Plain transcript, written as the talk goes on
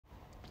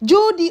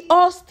Judy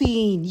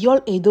Austin, y'all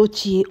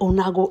edochie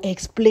onago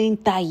explain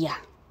tire.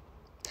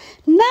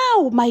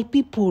 Now, my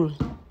people,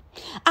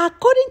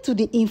 according to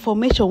the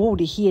information what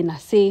they hear na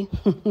say,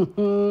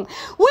 when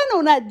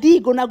una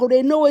dig, una go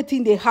they know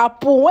wetin dey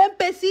happen. When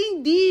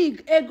person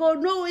dig, go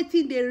know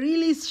wetin dey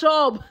really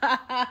sub.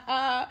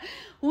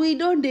 We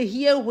don't dey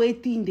hear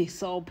wetin dey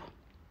sub.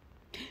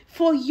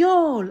 For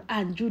y'all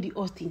and Judy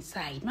Austin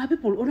side, my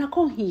people, una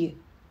come here.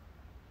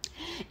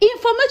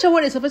 Information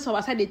what they surface from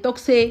our side, they talk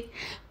say,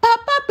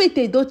 Papa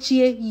Pete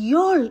Edochie,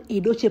 y'all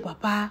Edochie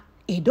Papa,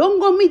 don't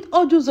go meet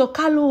Orji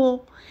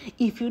Uzor.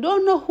 If you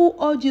don't know who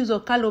Orji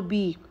Uzor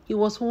be, he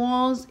was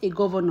once a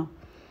governor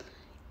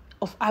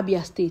of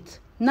Abia State.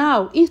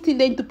 Now, he's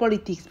still into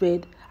politics,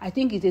 but I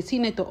think he's a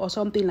senator or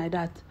something like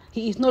that.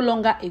 He is no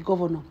longer a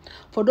governor.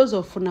 For those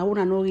of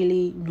Funahuna don't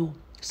really know.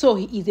 So,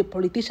 he is a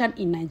politician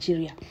in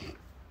Nigeria.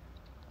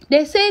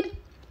 They said,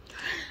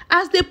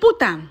 as they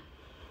put him,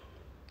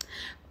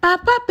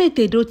 Papa Pete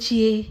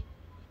Edochie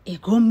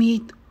go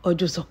meet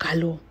Orji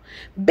Uzor.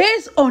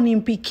 Based on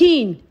him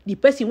pikin, the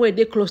person where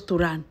they close to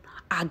run.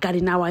 I got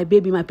in our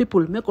baby, my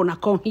people, make una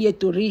come here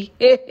to read.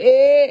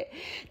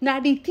 Now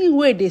the thing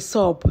where they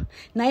sub,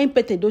 now in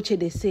Pete Edochie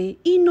they say,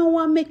 no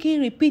one make it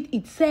repeat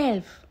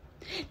itself.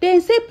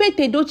 Then say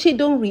Pete Edochie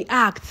don't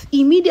react.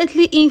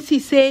 Immediately in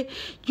say,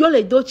 y'all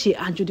Edochie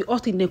and Judy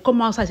Austin, they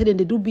come outside, say then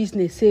they do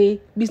business,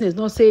 say, business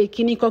not say,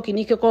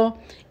 kiniko.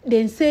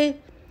 Then say,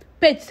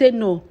 Pete say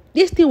no.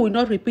 This thing will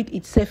not repeat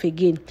itself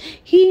again.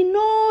 He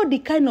know the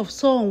kind of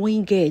song we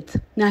get.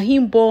 Now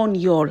him born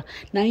y'all.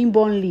 Now him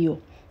born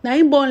Leo. Now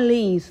him born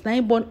Lanes. Now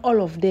him born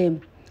all of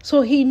them.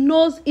 So he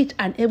knows each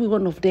and every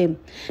one of them.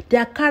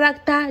 Their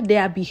character,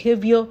 their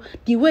behavior,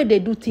 the way they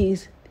do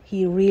things,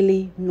 he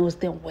really knows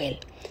them well.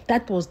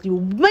 That was the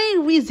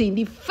main reason,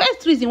 the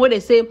first reason where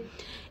they say,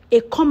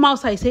 a come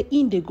outside, say,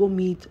 in they go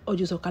meet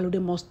Orji Uzor, they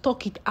must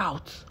talk it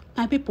out.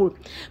 My people,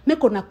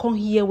 make una come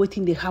here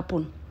waiting they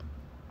happen.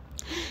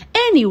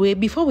 Anyway,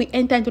 before we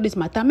enter into this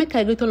matter, make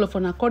I greet all of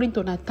you according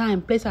to our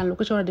time, place, and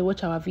location where they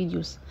watch our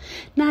videos.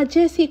 Now,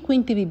 Jesse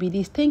Queen TV be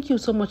this. Thank you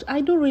so much.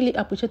 I do really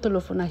appreciate all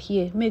of you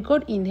here. May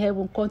God in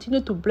heaven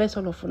continue to bless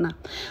all of you.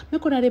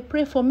 Make una they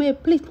pray for me.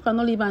 Please, you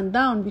cannot leave and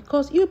down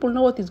because you people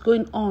know what is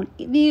going on.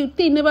 The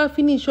thing never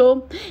finish,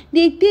 oh.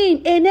 The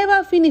thing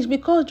never finish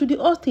because Judy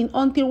Austin,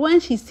 until when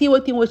she see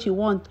what she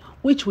want,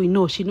 which we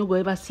know she no go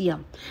ever see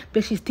him,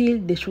 but she still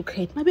they shook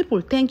head. My people,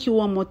 thank you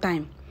one more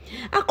time.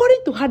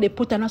 According to how they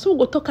put her, so we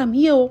go talk am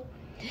here.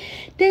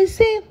 They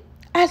say,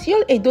 as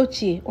y'all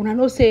Edochie, una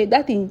no say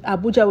that in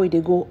Abuja where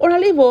they go. Una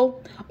leave,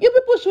 you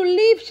people should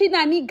leave shit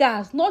and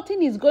niggas.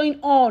 Nothing is going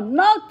on.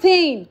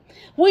 Nothing.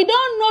 We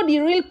don't know the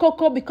real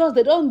cocoa because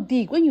they don't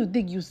dig. When you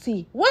dig, you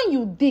see. When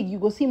you dig, you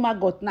go see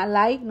maggot. Na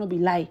lie, no be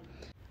lie.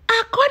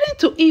 According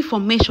to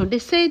information, they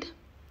said,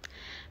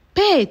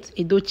 Pete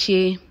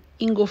Edochie,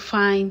 go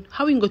find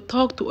how we go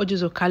talk to Orji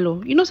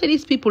Uzor. You know, say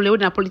these people, they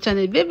are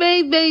politicians,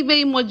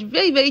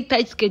 very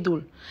tight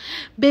schedule.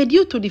 But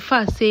due to the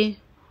fact, say,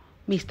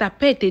 Mr.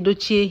 Pete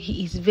Edochie,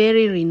 he is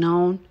very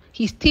renowned.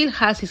 He still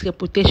has his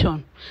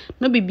reputation.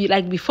 Not be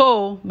like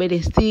before, but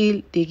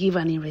they give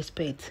an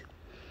respect.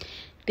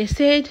 They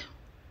said,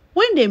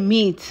 when they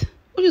meet,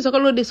 Orji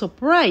Uzor, they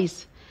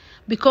surprised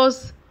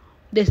because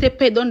they say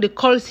Pete don't they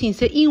call him,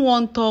 say he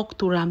won't talk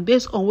to them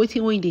based on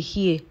waiting when they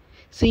hear,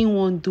 say he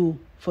won't do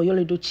for y'all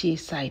Edochie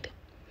side.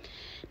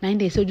 Now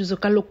they say Orji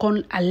Uzor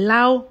can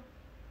allow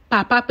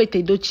Papa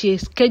Pete Edochie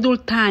schedule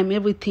time,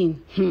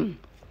 everything. And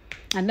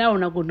now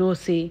we're going to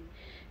say,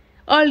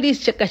 all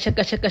this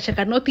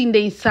checka, nothing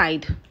there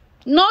inside.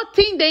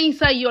 Nothing there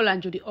inside y'all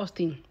and Judy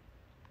Austin.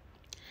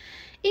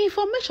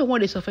 Information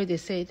what they suffer, they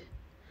said,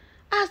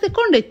 as they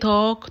come they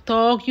talk,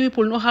 you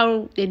people know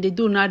how they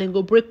do now, they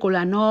go break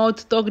cola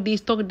nut, talk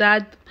this, talk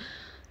that.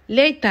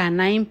 Later,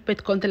 Naim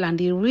Pete come tell and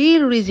the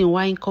real reason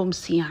why he come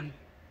see him.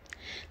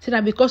 Say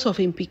that because of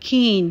him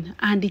picking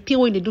and the thing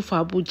when they do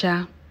for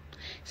Abuja,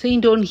 say he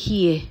don't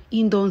hear,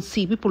 he don't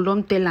see, people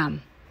don't tell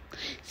him.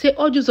 Say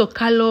Orji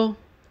Uzor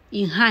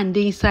in hand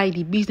they inside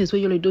the business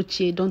where you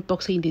Edochie don't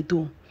talk saying they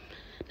do.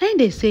 Now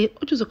they say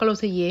Orji Uzor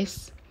say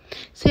yes.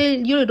 Say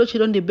you Edochie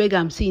don't they beg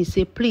him say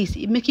please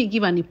make it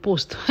give an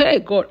post. Hey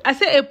God, I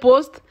say a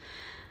post.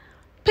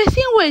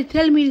 Person will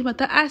tell me this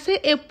matter. I say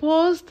a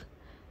post.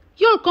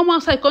 You'll come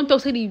outside come talk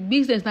say the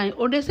business now.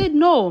 Or they said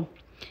no.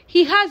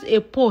 He has a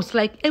post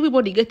like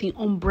everybody getting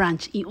own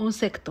branch in own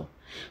sector.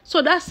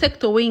 So that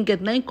sector when you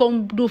get now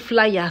come do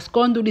flyers,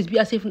 come do this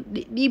as if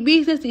the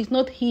business is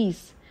not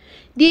his.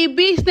 The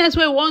business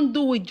we want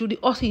do with Judy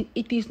Austin,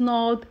 it is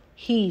not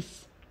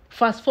his.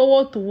 Fast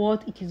forward to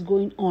what it is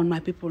going on,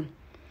 my people.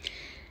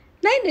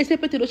 Now they say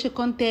Pete Edochie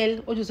can't tell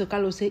Orji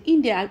Uzor say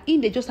in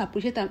they just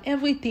appreciate them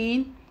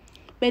everything,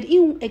 but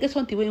I guess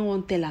something we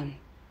won't tell them.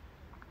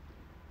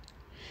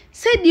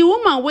 Say the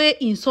woman where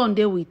in son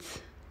they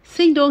with.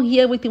 Say don't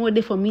hear everything what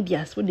they for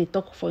media, when they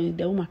talk for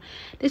the woman.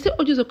 They say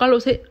Orji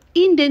Uzor say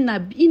in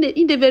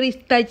the very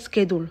tight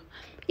schedule.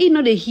 He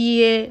know they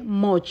hear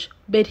much,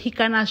 but he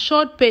can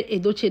assure Pete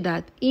Edochie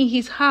that in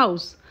his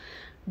house,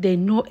 they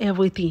know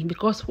everything.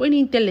 Because when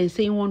he tell and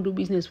say he want to do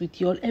business with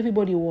y'all,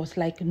 everybody was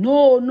like,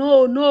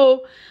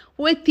 no.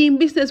 Waiting,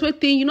 business,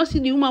 waiting. You know, see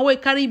the woman where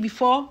carry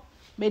before?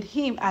 But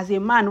him as a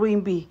man,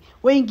 when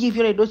he give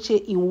your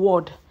edochie in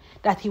word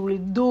that he will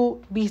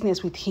do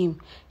business with him,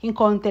 he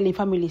can't tell his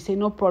family, say,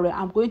 no problem,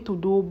 I'm going to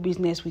do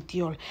business with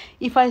y'all.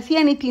 If I see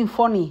anything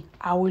funny,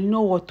 I will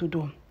know what to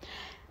do.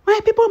 My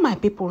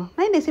people.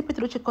 Now they say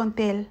Petroche can't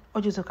tell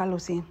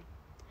Ojuzokalo say,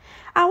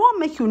 I won't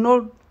make you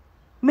know,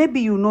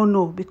 maybe you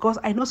know, because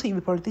I know so you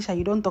be politician,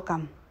 you don't talk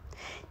am.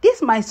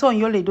 This my son,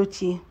 your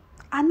edochie,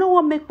 I know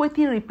what make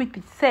waiting repeat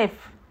itself.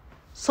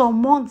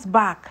 Some months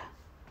back,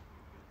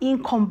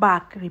 in come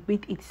back,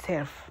 repeat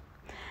itself.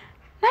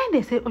 Now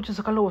they say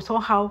Ojuzokalo was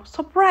somehow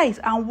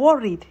surprised and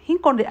worried. He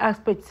come the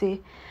aspect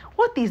say,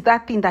 what is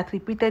that thing that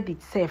repeated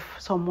itself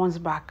some months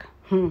back?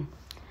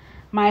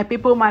 My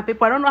people, I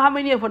don't know how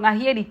many of you are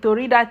here the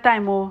story that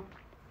time. Oh,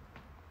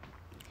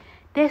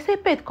 they say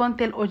Pet can't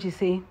tell Oji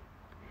say,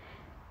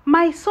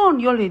 my son,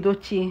 your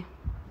edochie,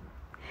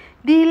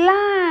 the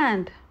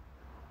land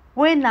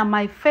when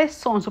my first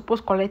son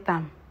supposed collect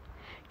them,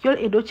 your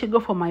edochie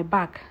go for my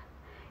back.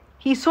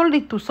 He sold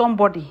it to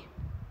somebody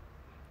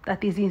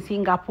that is in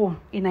Singapore,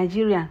 in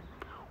Nigeria.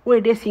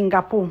 Where they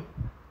Singapore?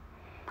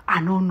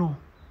 I don't know.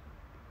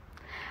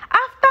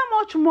 After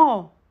much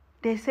more,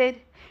 they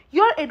said,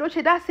 your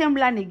edochie, that same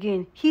land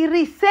again, he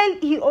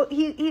resold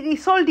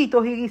it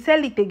or he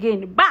resell it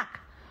again back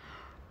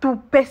to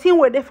person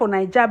where they for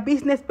Nigeria,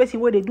 business person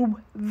where they do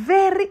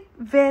very,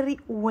 very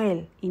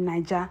well in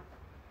Nigeria.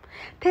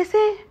 They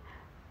say,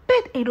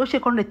 Pet edochie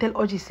come tell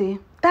Oji say,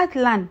 that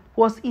land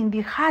was in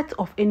the heart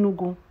of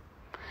Enugu.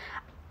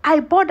 I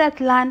bought that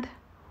land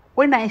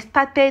when I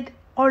started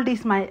all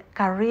this my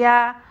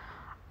career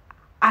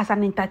as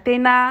an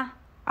entertainer,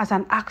 as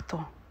an actor.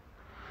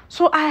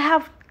 So I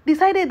have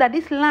decided that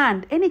this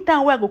land,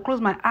 anytime where I go close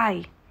my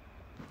eye,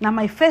 now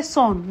my first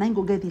son, now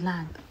go get the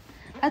land.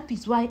 That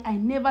is why I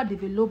never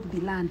developed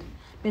the land.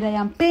 But I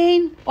am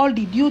paying all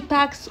the due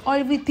tax,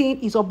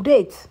 everything is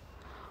update.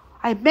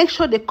 I make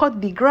sure they cut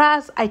the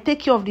grass. I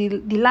take care of the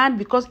land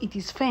because it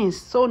is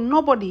fenced. So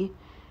nobody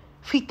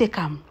fit take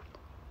them.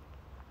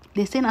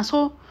 They say, now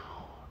so,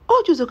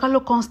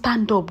 Ojuzokalo can't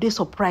stand up. They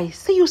surprised.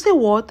 Say, you say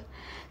what?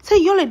 Say,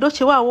 your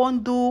edochie I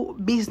won't do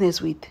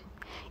business with.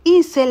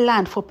 He sell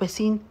land for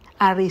person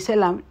and resell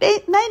them.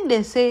 Then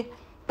they say,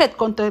 Pet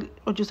can't tell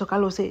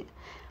Ojuzokalo say,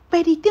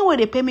 but the thing where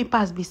they pay me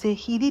pass be say,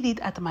 he did it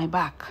at my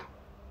back.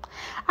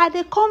 And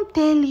they come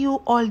tell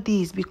you all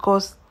this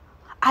because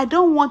I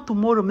don't want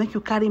tomorrow make you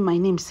carry my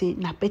name, say,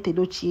 na Pet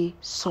edochie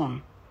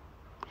son.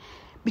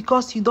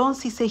 Because you don't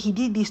see, say, he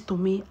did this to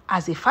me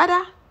as a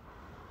father.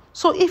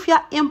 So if you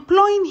are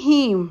employing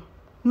him,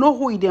 know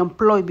who he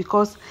employ,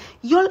 because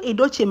your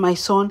edochie, my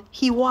son,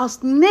 he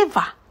was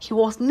never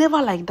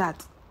like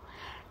that.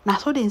 Now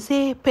so they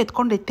say, Pet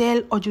come they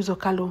tell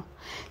Ojuzokalo,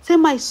 say,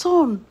 my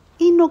son,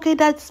 he no get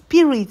that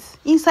spirit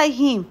inside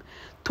him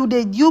to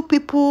the due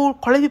people,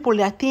 collect people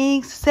their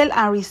things, sell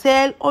and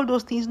resell, all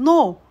those things.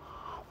 No,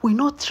 we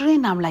not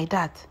train them like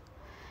that.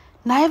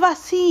 Now ever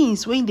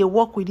since when they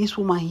work with this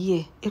woman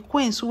here,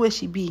 Ekwensu where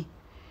she be,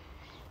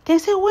 they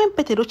say when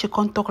Pet edochie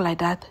can't talk like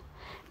that,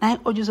 now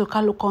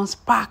Ojuzokalo can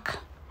spark.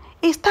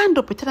 He stand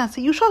up and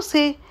say, you should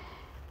say,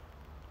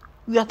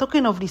 we are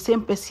talking of the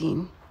same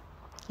person,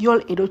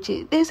 your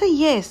edochie. They say,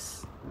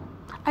 yes,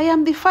 I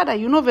am the father,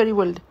 you know very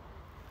well.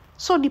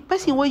 So the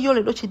person where your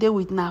edochie there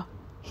with now,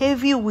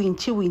 heavy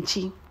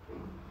winchy.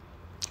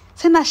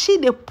 Say now she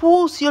they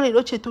pulls your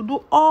edochie to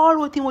do all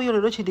what thing what your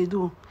edochie they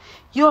do.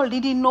 You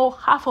already know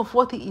half of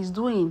what he is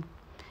doing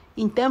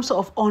in terms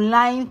of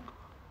online,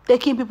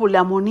 taking people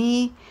their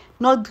money,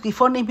 not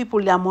refunding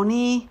people their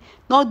money,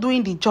 not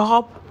doing the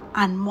job,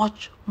 and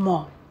much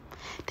more.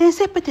 Then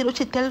say Pet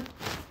edochie tell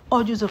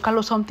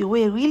Ojuzokalo something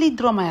where really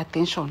draw my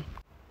attention.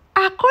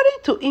 According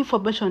to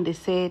information they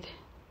said,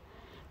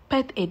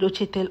 Pet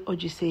edochie tell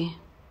Oji say,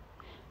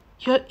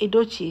 your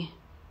edochie,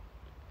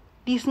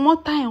 this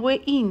more time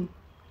we're in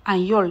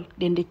and y'all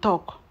then they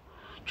talk.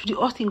 Judy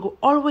Austin go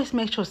always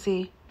make sure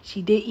say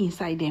she dey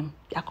inside them,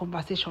 their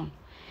conversation.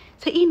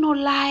 Say he no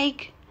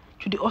like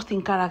Judy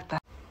Austin character.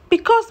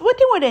 Because what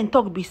they then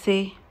talk be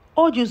say,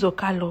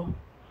 Ojuzokalo,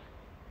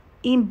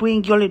 in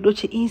bring your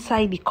edochie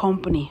inside the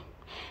company.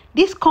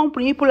 This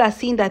company, people are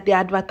seeing that they're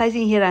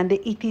advertising here and there.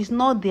 It is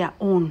not their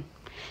own.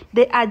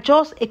 They are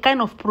just a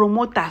kind of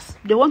promoters.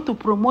 They want to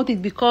promote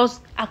it because,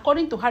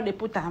 according to how they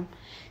put them,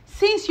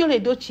 since your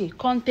edochie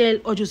can't tell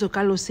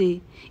Ojuzokalo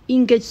say,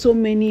 he get so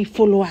many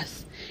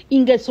followers,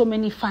 he get so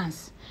many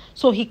fans,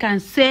 so he can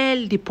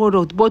sell the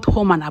product both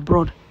home and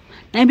abroad.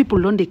 Now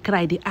people don't they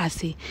cry, they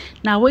ask say,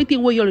 now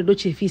waiting where your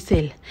edochie if he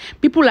sell.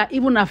 People are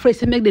even afraid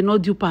to make them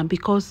not dupe am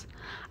because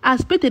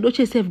as Pet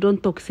edochie self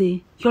don't talk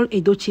say, your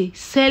edochie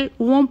sell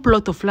one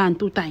plot of land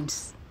 2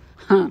 times.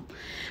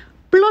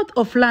 Plot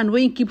of land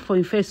when you keep for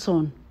your first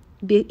son,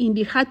 they in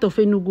the heart of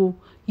Enugu,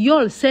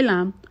 Y'all sell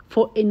them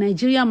for a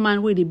Nigerian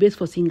man where they based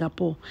for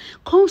Singapore.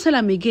 Come sell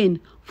them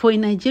again for a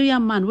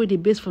Nigerian man where they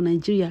based for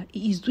Nigeria.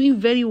 He is doing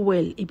very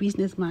well, a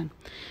businessman.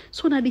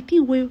 So now the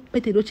thing where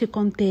Pete Edochie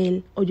can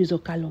tell Orji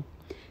Uzor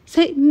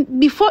say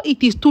before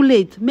it is too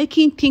late, make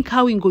him think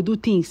how he go do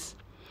things.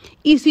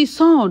 He's his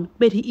son,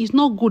 but he is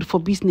not good for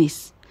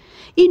business.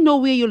 In no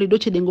way Yul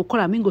Edochie then go call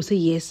him and go say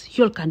yes,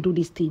 Yul can do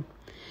this thing.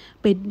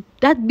 But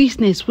that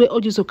business where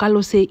Orji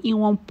Uzor say he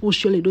won't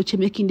push Yul Edochie,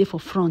 making there for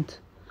front,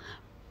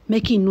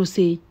 making no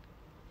say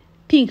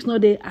things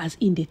not there as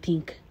in the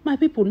think. My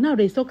people now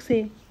they talk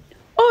say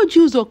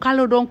Orji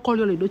Uzor don't call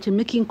Yul Edochie,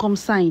 making come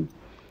sign.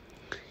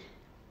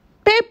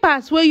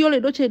 Papers where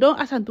Yul Edochie don't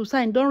ask them to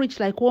sign don't reach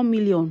like 1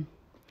 million.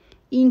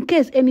 In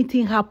case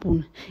anything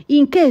happen,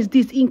 in case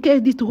this,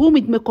 to whom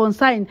it may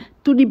concern,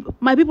 to the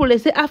my people they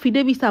say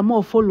affidavits are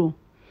more follow,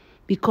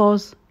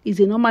 because it's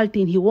a normal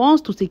thing. He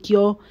wants to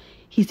secure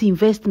his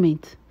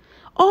investment,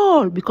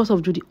 all because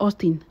of Judy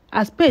Austin.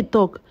 As per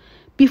talk,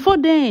 before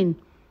then,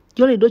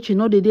 Yul Edochie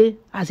know the day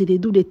as they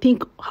do, they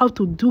think how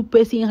to do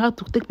person, how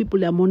to take people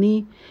their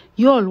money.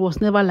 Yul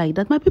was never like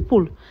that, my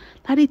people.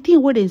 Now the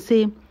thing where they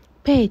say,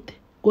 Pet,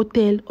 go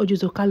tell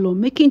Orji Uzor,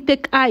 making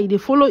take eye, they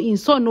follow in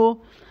son, no.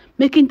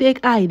 Making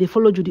take eye, they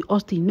follow Judy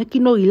Austin.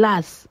 Making no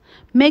relax.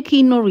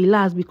 Making no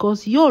relax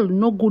because y'all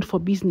no good for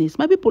business.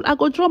 My people, I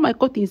go draw my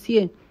curtains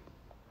here.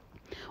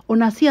 On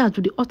a see as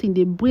Judy Austin,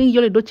 they bring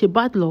Yul Edochie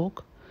bad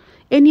luck.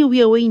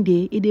 Anywhere where in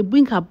there, they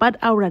bring her bad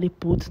aura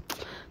report.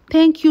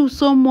 Thank you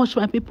so much,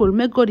 my people.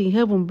 May God in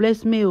heaven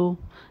bless me. Oh.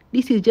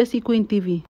 This is Jessie Queen TV.